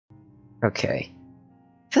Okay.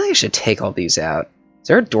 I feel like I should take all these out. Is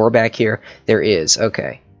there a door back here? There is.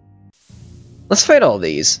 Okay. Let's fight all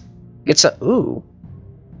these. Get some. Ooh.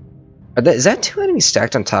 Is that 2 enemies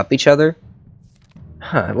stacked on top of each other?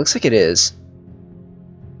 Huh, it looks like it is.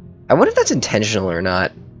 I wonder if that's intentional or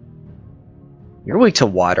not. You're weak to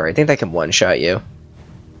water. I think that can one-shot you.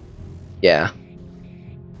 Yeah.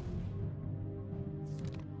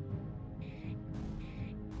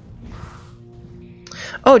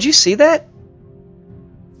 Oh, did you see that?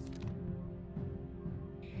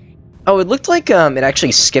 Oh, it looked like it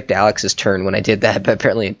actually skipped Alex's turn when I did that, but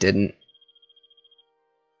apparently it didn't.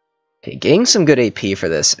 Okay, getting some good AP for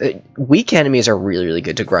this. Weak enemies are really, really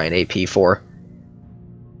good to grind AP for.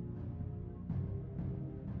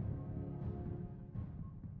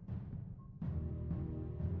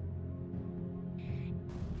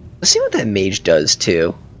 Let's see what that mage does,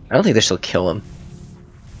 too. I don't think this will kill him.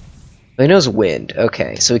 He knows wind.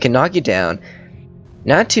 Okay, so we can knock you down.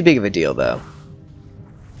 Not too big of a deal, though.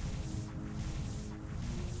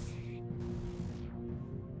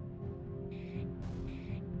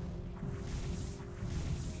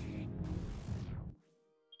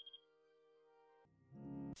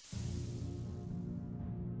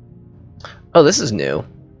 Oh, this is new.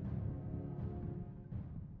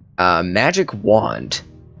 Magic wand.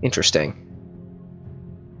 Interesting.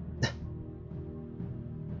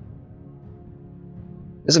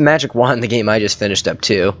 There's a magic wand in the game I just finished up,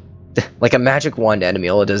 too. Like a magic wand enemy,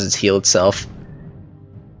 all it does is heal itself.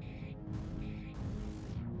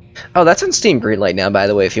 Oh, that's on Steam Greenlight now, by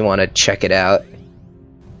the way, if you want to check it out.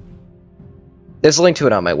 There's a link to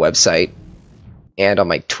it on my website. And on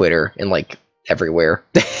my Twitter, and, like, everywhere.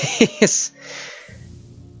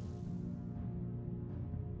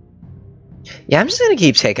 Yeah, I'm just gonna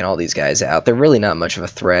keep taking all these guys out. They're really not much of a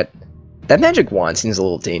threat. That magic wand seems a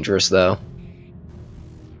little dangerous, though.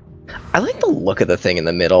 I like the look of the thing in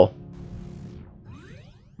the middle.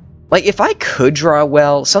 Like, if I could draw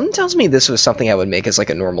well, something tells me this was something I would make as, like,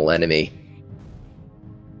 a normal enemy.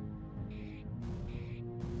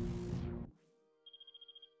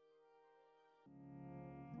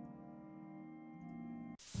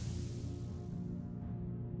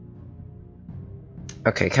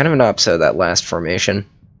 Okay, kind of an opposite of that last formation.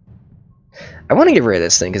 I want to get rid of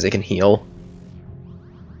this thing because it can heal.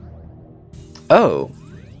 Oh.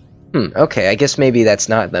 Okay, I guess maybe that's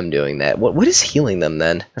not them doing that. What is healing them,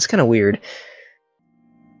 then? That's kind of weird.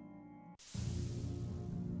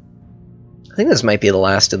 I think this might be the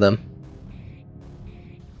last of them.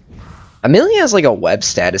 Amelia has, like, a web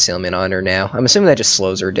status ailment on her now. I'm assuming that just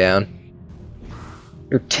slows her down.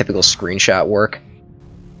 Your typical screenshot work.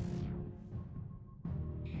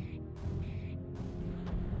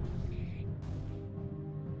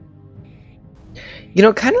 You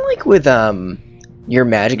know, kind of like with, your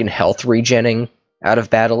magic and health regenning out of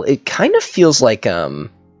battle, it kind of feels like,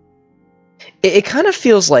 it kind of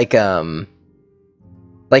feels like your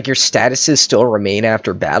statuses still remain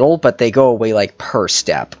after battle, but they go away, like, per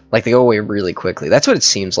step. Like, they go away really quickly. That's what it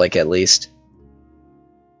seems like, at least.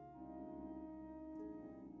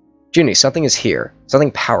 Junie, something is here.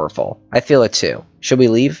 Something powerful. I feel it, too. Should we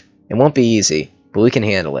leave? It won't be easy, but we can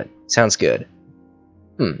handle it. Sounds good.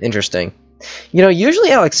 Interesting. You know,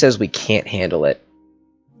 usually Alex says we can't handle it.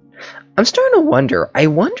 I'm starting to wonder. I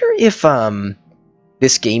wonder if,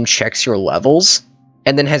 this game checks your levels,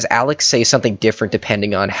 and then has Alex say something different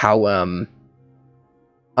depending on how,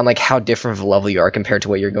 like, how different of a level you are compared to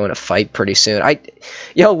what you're going to fight pretty soon.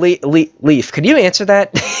 Yo, Leaf, could you answer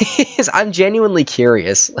that? I'm genuinely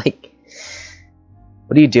curious. Like,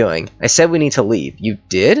 what are you doing? I said we need to leave. You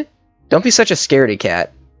did? Don't be such a scaredy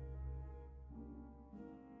cat.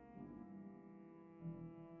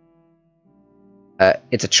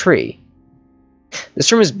 It's a tree.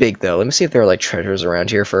 This room is big, though. Let me see if there are, like, treasures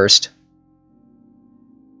around here first.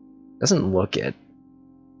 Doesn't look it.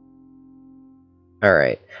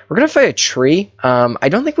 Alright. We're gonna fight a tree. I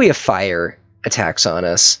don't think we have fire attacks on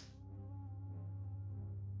us.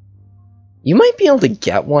 You might be able to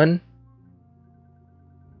get one.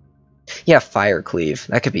 Yeah, fire cleave.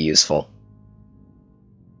 That could be useful.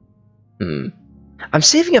 I'm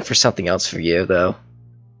saving up for something else for you, though.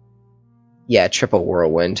 Yeah, triple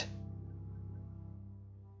whirlwind.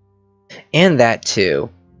 And that, too.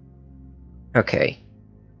 Okay.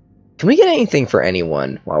 Can we get anything for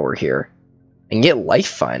anyone while we're here? And get life,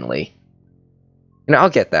 finally. And I'll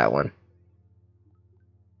get that one.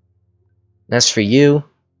 And as for you,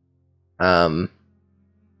 you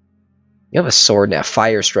have a sword now.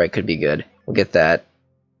 Fire strike could be good. We'll get that.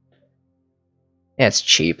 Yeah, it's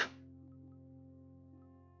cheap.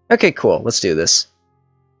 Okay, cool. Let's do this.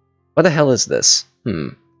 What the hell is this?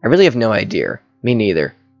 I really have no idea. Me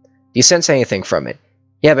neither. Do you sense anything from it?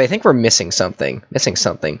 Yeah, but I think we're missing something. Missing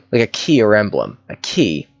something. Like a key or emblem. A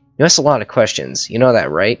key. You ask a lot of questions. You know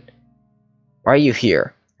that, right? Why are you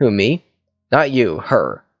here? Who, me? Not you.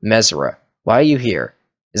 Her. Mesra. Why are you here?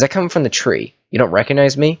 Is that coming from the tree? You don't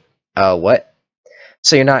recognize me? What?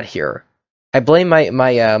 So you're not here. I blame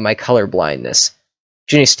my color blindness.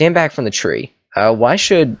 Junie, stand back from the tree. Why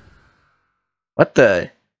should... What the...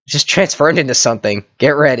 Just transformed into something.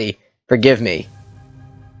 Get ready. Forgive me.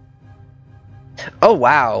 Oh,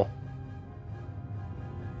 wow.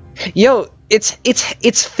 Yo,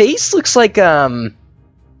 its face looks like,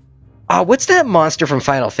 what's that monster from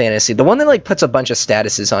Final Fantasy? The one that, like, puts a bunch of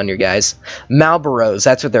statuses on your guys. Malboros,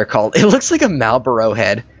 that's what they're called. It looks like a Malboro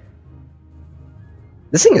head.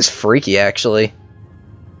 This thing is freaky, actually.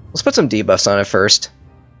 Let's put some debuffs on it first.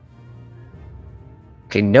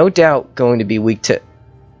 Okay, no doubt going to be weak to...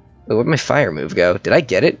 Wait, where'd my fire move go? Did I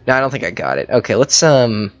get it? No, I don't think I got it. Okay, let's,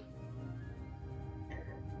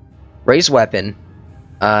 raise weapon.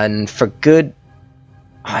 And for good...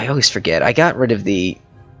 Oh, I always forget. I got rid of the...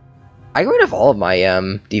 I got rid of all of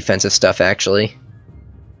my, defensive stuff, actually.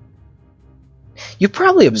 You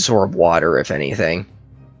probably absorb water, if anything.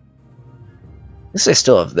 At least I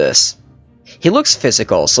still have this. He looks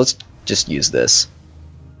physical, so let's just use this.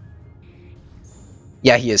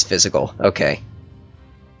 Yeah, he is physical. Okay.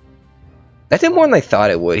 That did more than I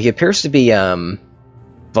thought it would. He appears to be,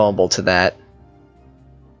 vulnerable to that.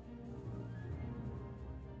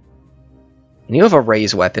 And you have a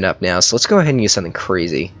raised weapon up now, so let's go ahead and use something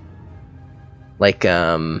crazy. Like,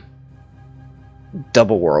 double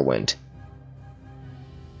whirlwind.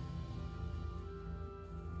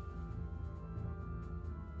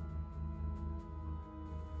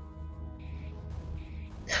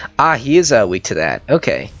 Ah, he is weak to that.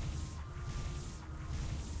 Okay.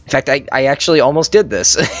 In fact, I actually almost did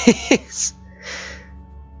this. Let's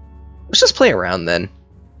just play around then.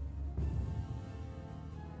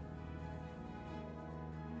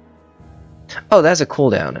 Oh, that's a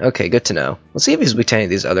cooldown. Okay, good to know. Let's see if he's weak to any of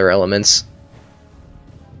these other elements.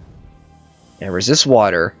 Yeah, resist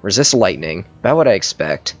water, resist lightning. About what I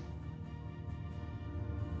expect.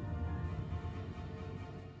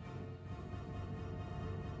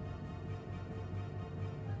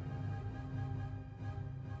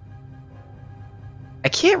 I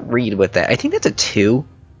can't read with that. I think that's a 2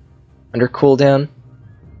 under cooldown.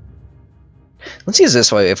 Let's use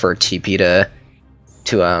this way for TP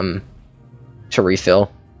to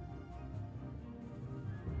refill.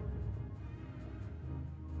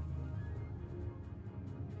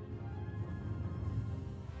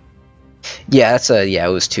 Yeah,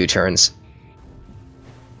 it was 2 turns.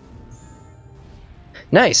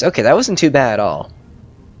 Nice. Okay, that wasn't too bad at all.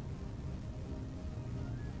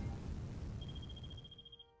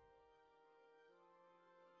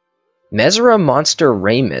 Mesra Monster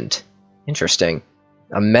Raiment. Interesting.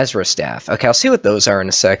 A Mesra Staff. Okay, I'll see what those are in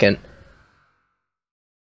a second.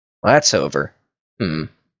 Well, that's over.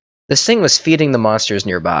 This thing was feeding the monsters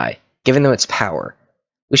nearby, giving them its power.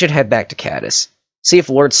 We should head back to Caddis. See if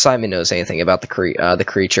Lord Simon knows anything about the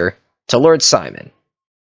creature. To Lord Simon.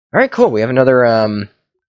 Alright, cool. We have another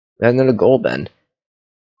gold then.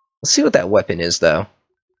 Let's see what that weapon is, though.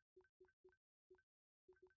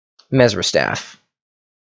 Mesra Staff.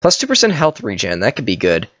 Plus 2% health regen, that could be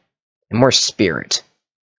good. And more spirit.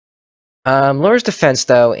 Lowers defense,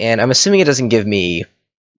 though, and I'm assuming it doesn't give me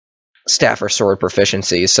staff or sword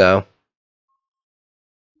proficiency, so...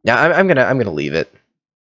 Yeah, I'm gonna leave it.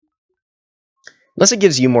 Unless it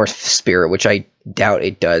gives you more spirit, which I doubt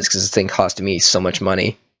it does, because this thing costed me so much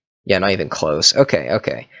money. Yeah, not even close. Okay.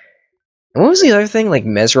 And what was the other thing? Like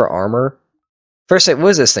Mesra Armor? First, what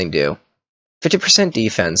does this thing do? 50%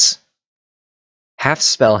 defense. Half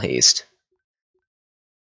spell haste.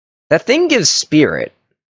 That thing gives spirit.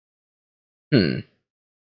 A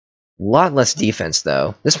lot less defense,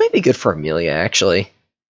 though. This might be good for Amelia, actually.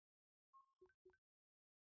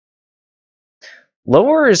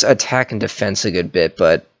 Lowers attack and defense a good bit,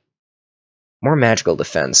 but more magical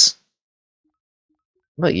defense.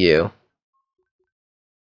 What about you?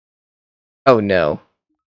 Oh no.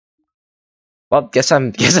 Well, guess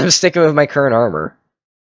I'm sticking with my current armor.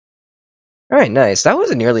 Alright, nice. That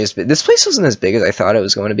wasn't nearly as big. This place wasn't as big as I thought it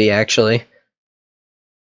was going to be, actually.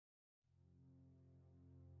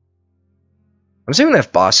 I'm assuming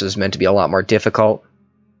that boss was meant to be a lot more difficult.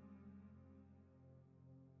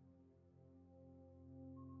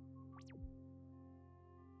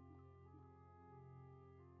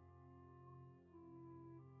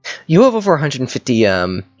 You have over 150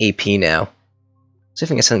 AP now. See if I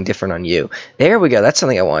can get something different on you. There we go. That's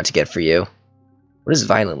something I wanted to get for you. What is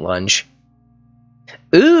Violent Lunge?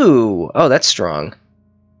 Ooh! Oh, that's strong.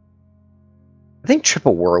 I think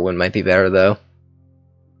Triple Whirlwind might be better, though.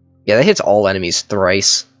 Yeah, that hits all enemies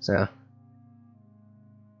thrice, so...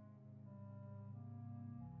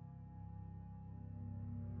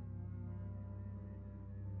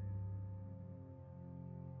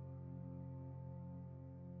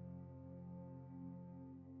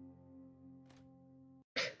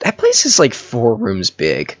 That place is like 4 rooms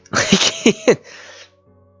big. Like,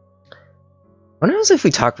 what else if we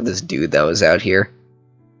talked with this dude that was out here?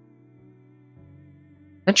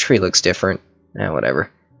 That tree looks different. Whatever.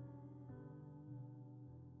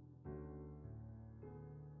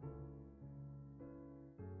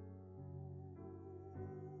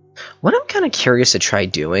 What I'm kind of curious to try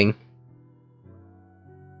doing...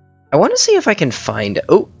 I want to see if I can find...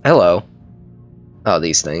 Oh, hello. Oh,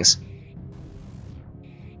 these things.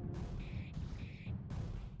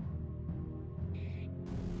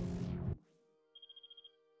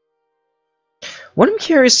 What I'm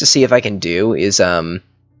curious to see if I can do is,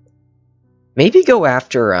 maybe go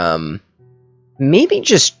after, maybe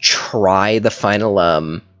just try the final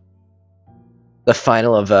of,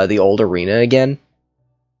 the old arena again.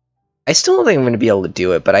 I still don't think I'm going to be able to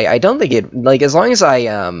do it, but I don't think it, like, as long as I,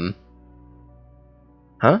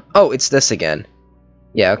 Huh? Oh, it's this again.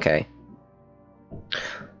 Yeah, okay.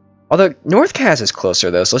 Although, North Kaz is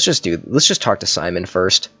closer, though, so let's just talk to Simon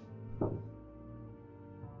first.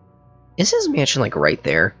 Is his mansion, like, right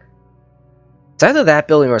there? It's either that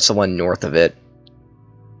building or it's the one north of it.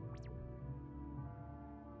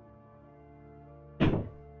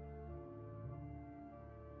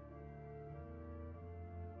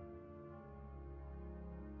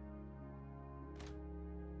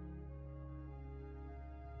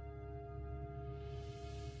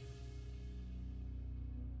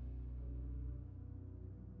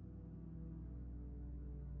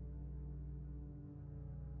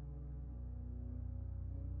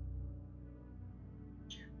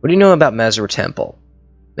 What do you know about Messer Temple?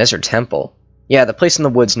 Messer Temple? Yeah, the place in the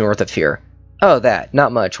woods north of here. Oh, that.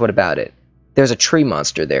 Not much. What about it? There's a tree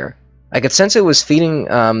monster there. I could sense it was feeding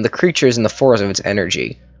the creatures in the forest of its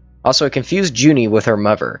energy. Also, it confused Junie with her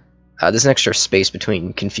mother. There's an extra space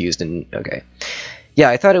between confused and... Okay. Yeah,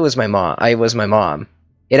 I thought it was my mom. Was my mom.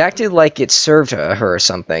 It acted like it served her or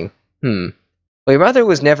something. Well, your mother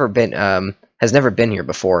has never been here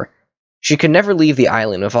before. She could never leave the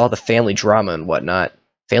island with all the family drama and whatnot.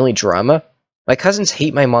 Family drama? My cousins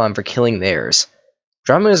hate my mom for killing theirs.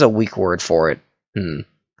 Drama is a weak word for it.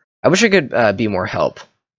 I wish I could be more help.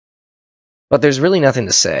 But there's really nothing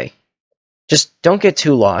to say. Just don't get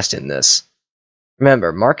too lost in this.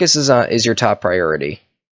 Remember, Marcus is your top priority.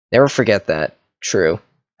 Never forget that. True.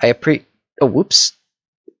 Oh, whoops.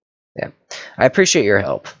 Yeah. I appreciate your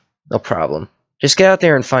help. No problem. Just get out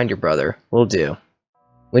there and find your brother. Will do.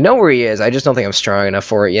 We know where he is, I just don't think I'm strong enough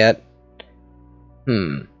for it yet.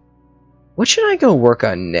 What should I go work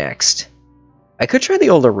on next? I could try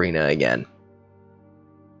the old arena again.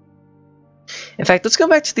 In fact, let's go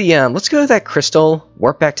back to the, let's go to that crystal,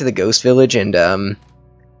 warp back to the ghost village, and, then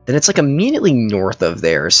it's, like, immediately north of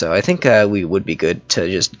there, so I think, we would be good to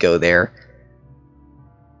just go there.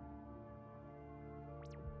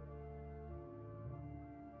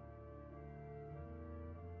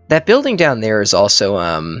 That building down there is also,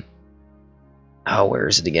 oh, where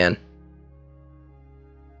is it again?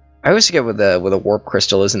 I always forget what a warp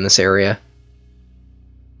crystal is in this area.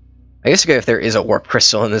 I guess if there is a warp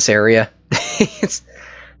crystal in this area.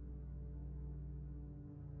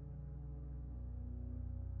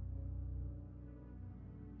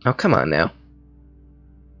 Oh, come on now.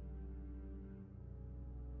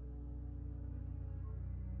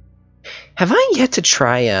 Have I yet to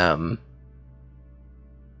try,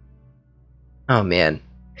 Oh, man.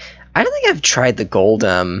 I don't think I've tried the gold,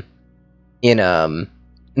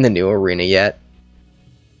 in the new arena yet.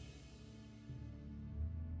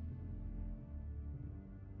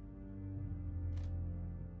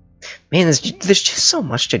 Man, there's just so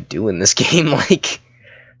much to do in this game, like...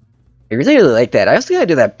 I really like that. I also gotta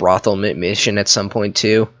do that brothel mission at some point,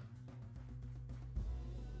 too.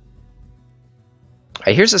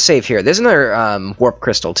 Alright, here's a save here. There's another, warp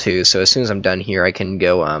crystal, too, so as soon as I'm done here, I can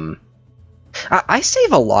go, I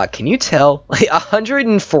save a lot, can you tell? Like,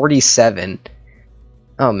 147.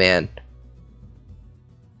 Oh, man.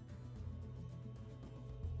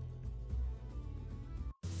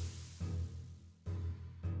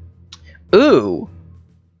 Ooh!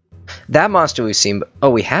 That monster we've seen, oh,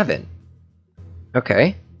 we haven't.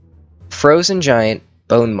 Okay. Frozen Giant,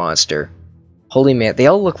 Bone Monster. Holy man, they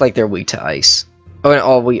all look like they're weak to ice. Oh, and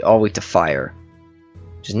all weak to fire.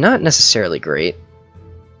 Which is not necessarily great.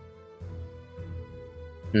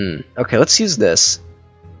 Okay, let's use this.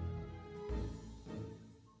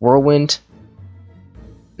 Whirlwind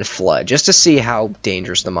and Flood, just to see how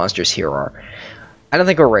dangerous the monsters here are. I don't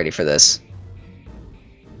think we're ready for this.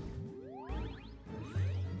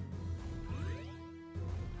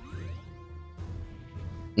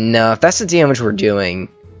 No, if that's the damage we're doing,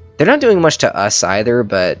 they're not doing much to us either,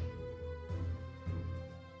 but...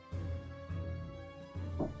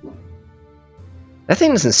 that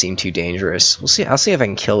thing doesn't seem too dangerous. We'll see. I'll see if I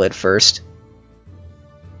can kill it first.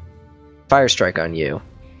 Fire Strike on you.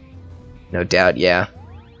 No doubt, yeah.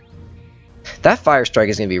 That Fire Strike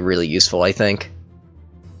is going to be really useful, I think.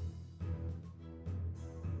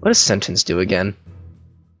 What does Sentence do again?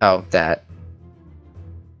 Oh, that.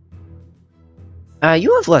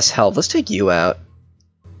 You have less health. Let's take you out.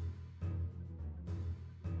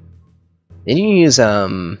 Then you use,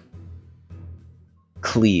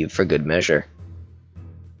 Cleave for good measure.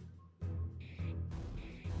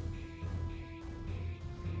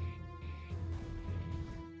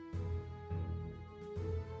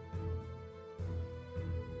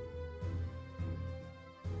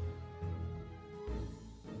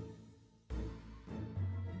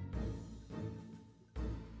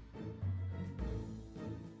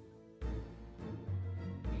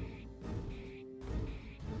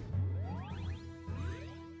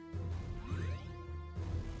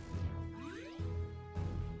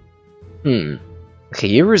 Okay,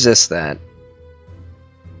 you resist that.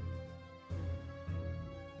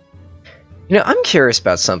 You know, I'm curious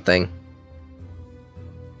about something.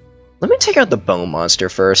 Let me take out the bone monster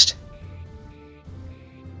first.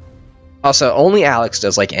 Also, only Alex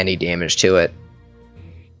does, like, any damage to it.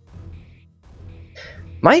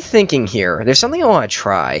 My thinking here, there's something I want to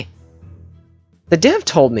try. The dev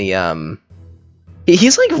told me,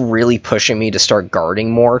 he's, like, really pushing me to start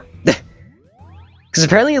guarding more. Because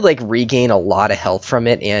apparently you, like, regain a lot of health from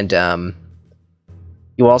it, and,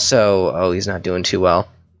 you also... oh, he's not doing too well.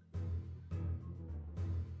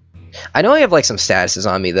 I know I have, like, some statuses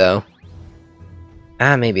on me, though.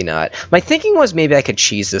 Maybe not. My thinking was maybe I could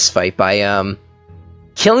cheese this fight by,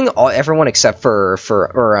 killing everyone except for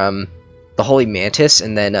the Holy Mantis,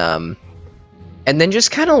 and then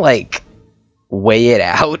just kind of, like, weigh it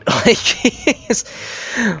out.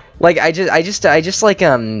 Like, I just, like,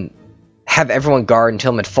 have everyone guard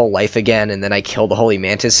until I'm at full life again, and then I kill the Holy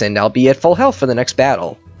Mantis, and I'll be at full health for the next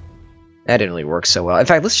battle. That didn't really work so well. In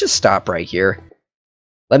fact, let's just stop right here.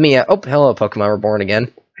 Let me, oh, hello, Pokemon Reborn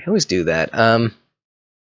again. I always do that.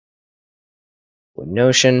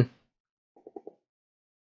 Notion.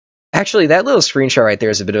 Actually, that little screenshot right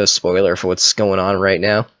there is a bit of a spoiler for what's going on right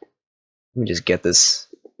now. Let me just get this.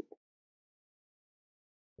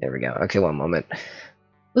 There we go. Okay, one moment.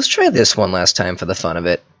 Let's try this one last time for the fun of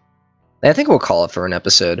it. I think we'll call it for an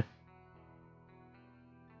episode.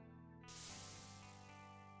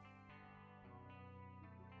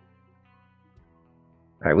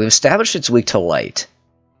 Alright, we've established it's weak to light.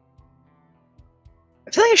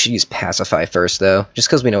 I feel like I should use Pacify first, though, just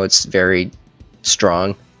because we know it's very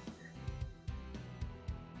strong.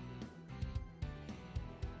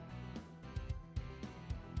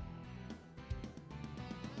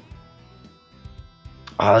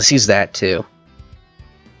 Oh, let's use that, too.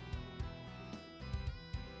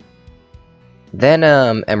 Then,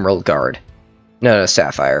 Emerald Guard. No,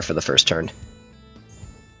 Sapphire for the first turn.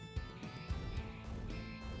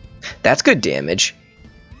 That's good damage.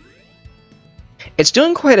 It's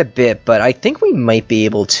doing quite a bit, but I think we might be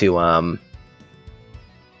able to,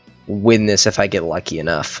 win this if I get lucky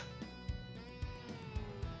enough.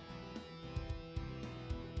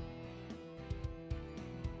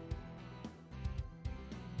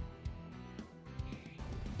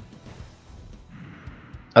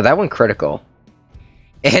 Oh, that one critical.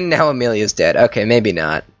 And now Amelia's dead. Okay, maybe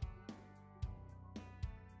not.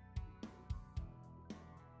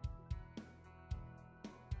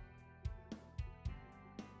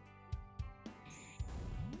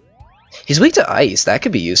 He's weak to ice. That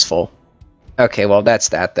could be useful. Okay, well, that's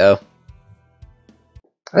that, though.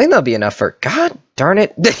 I think that'll be enough for... God darn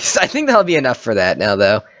it. I think that'll be enough for that now,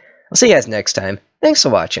 though. I'll see you guys next time. Thanks for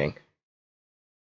watching.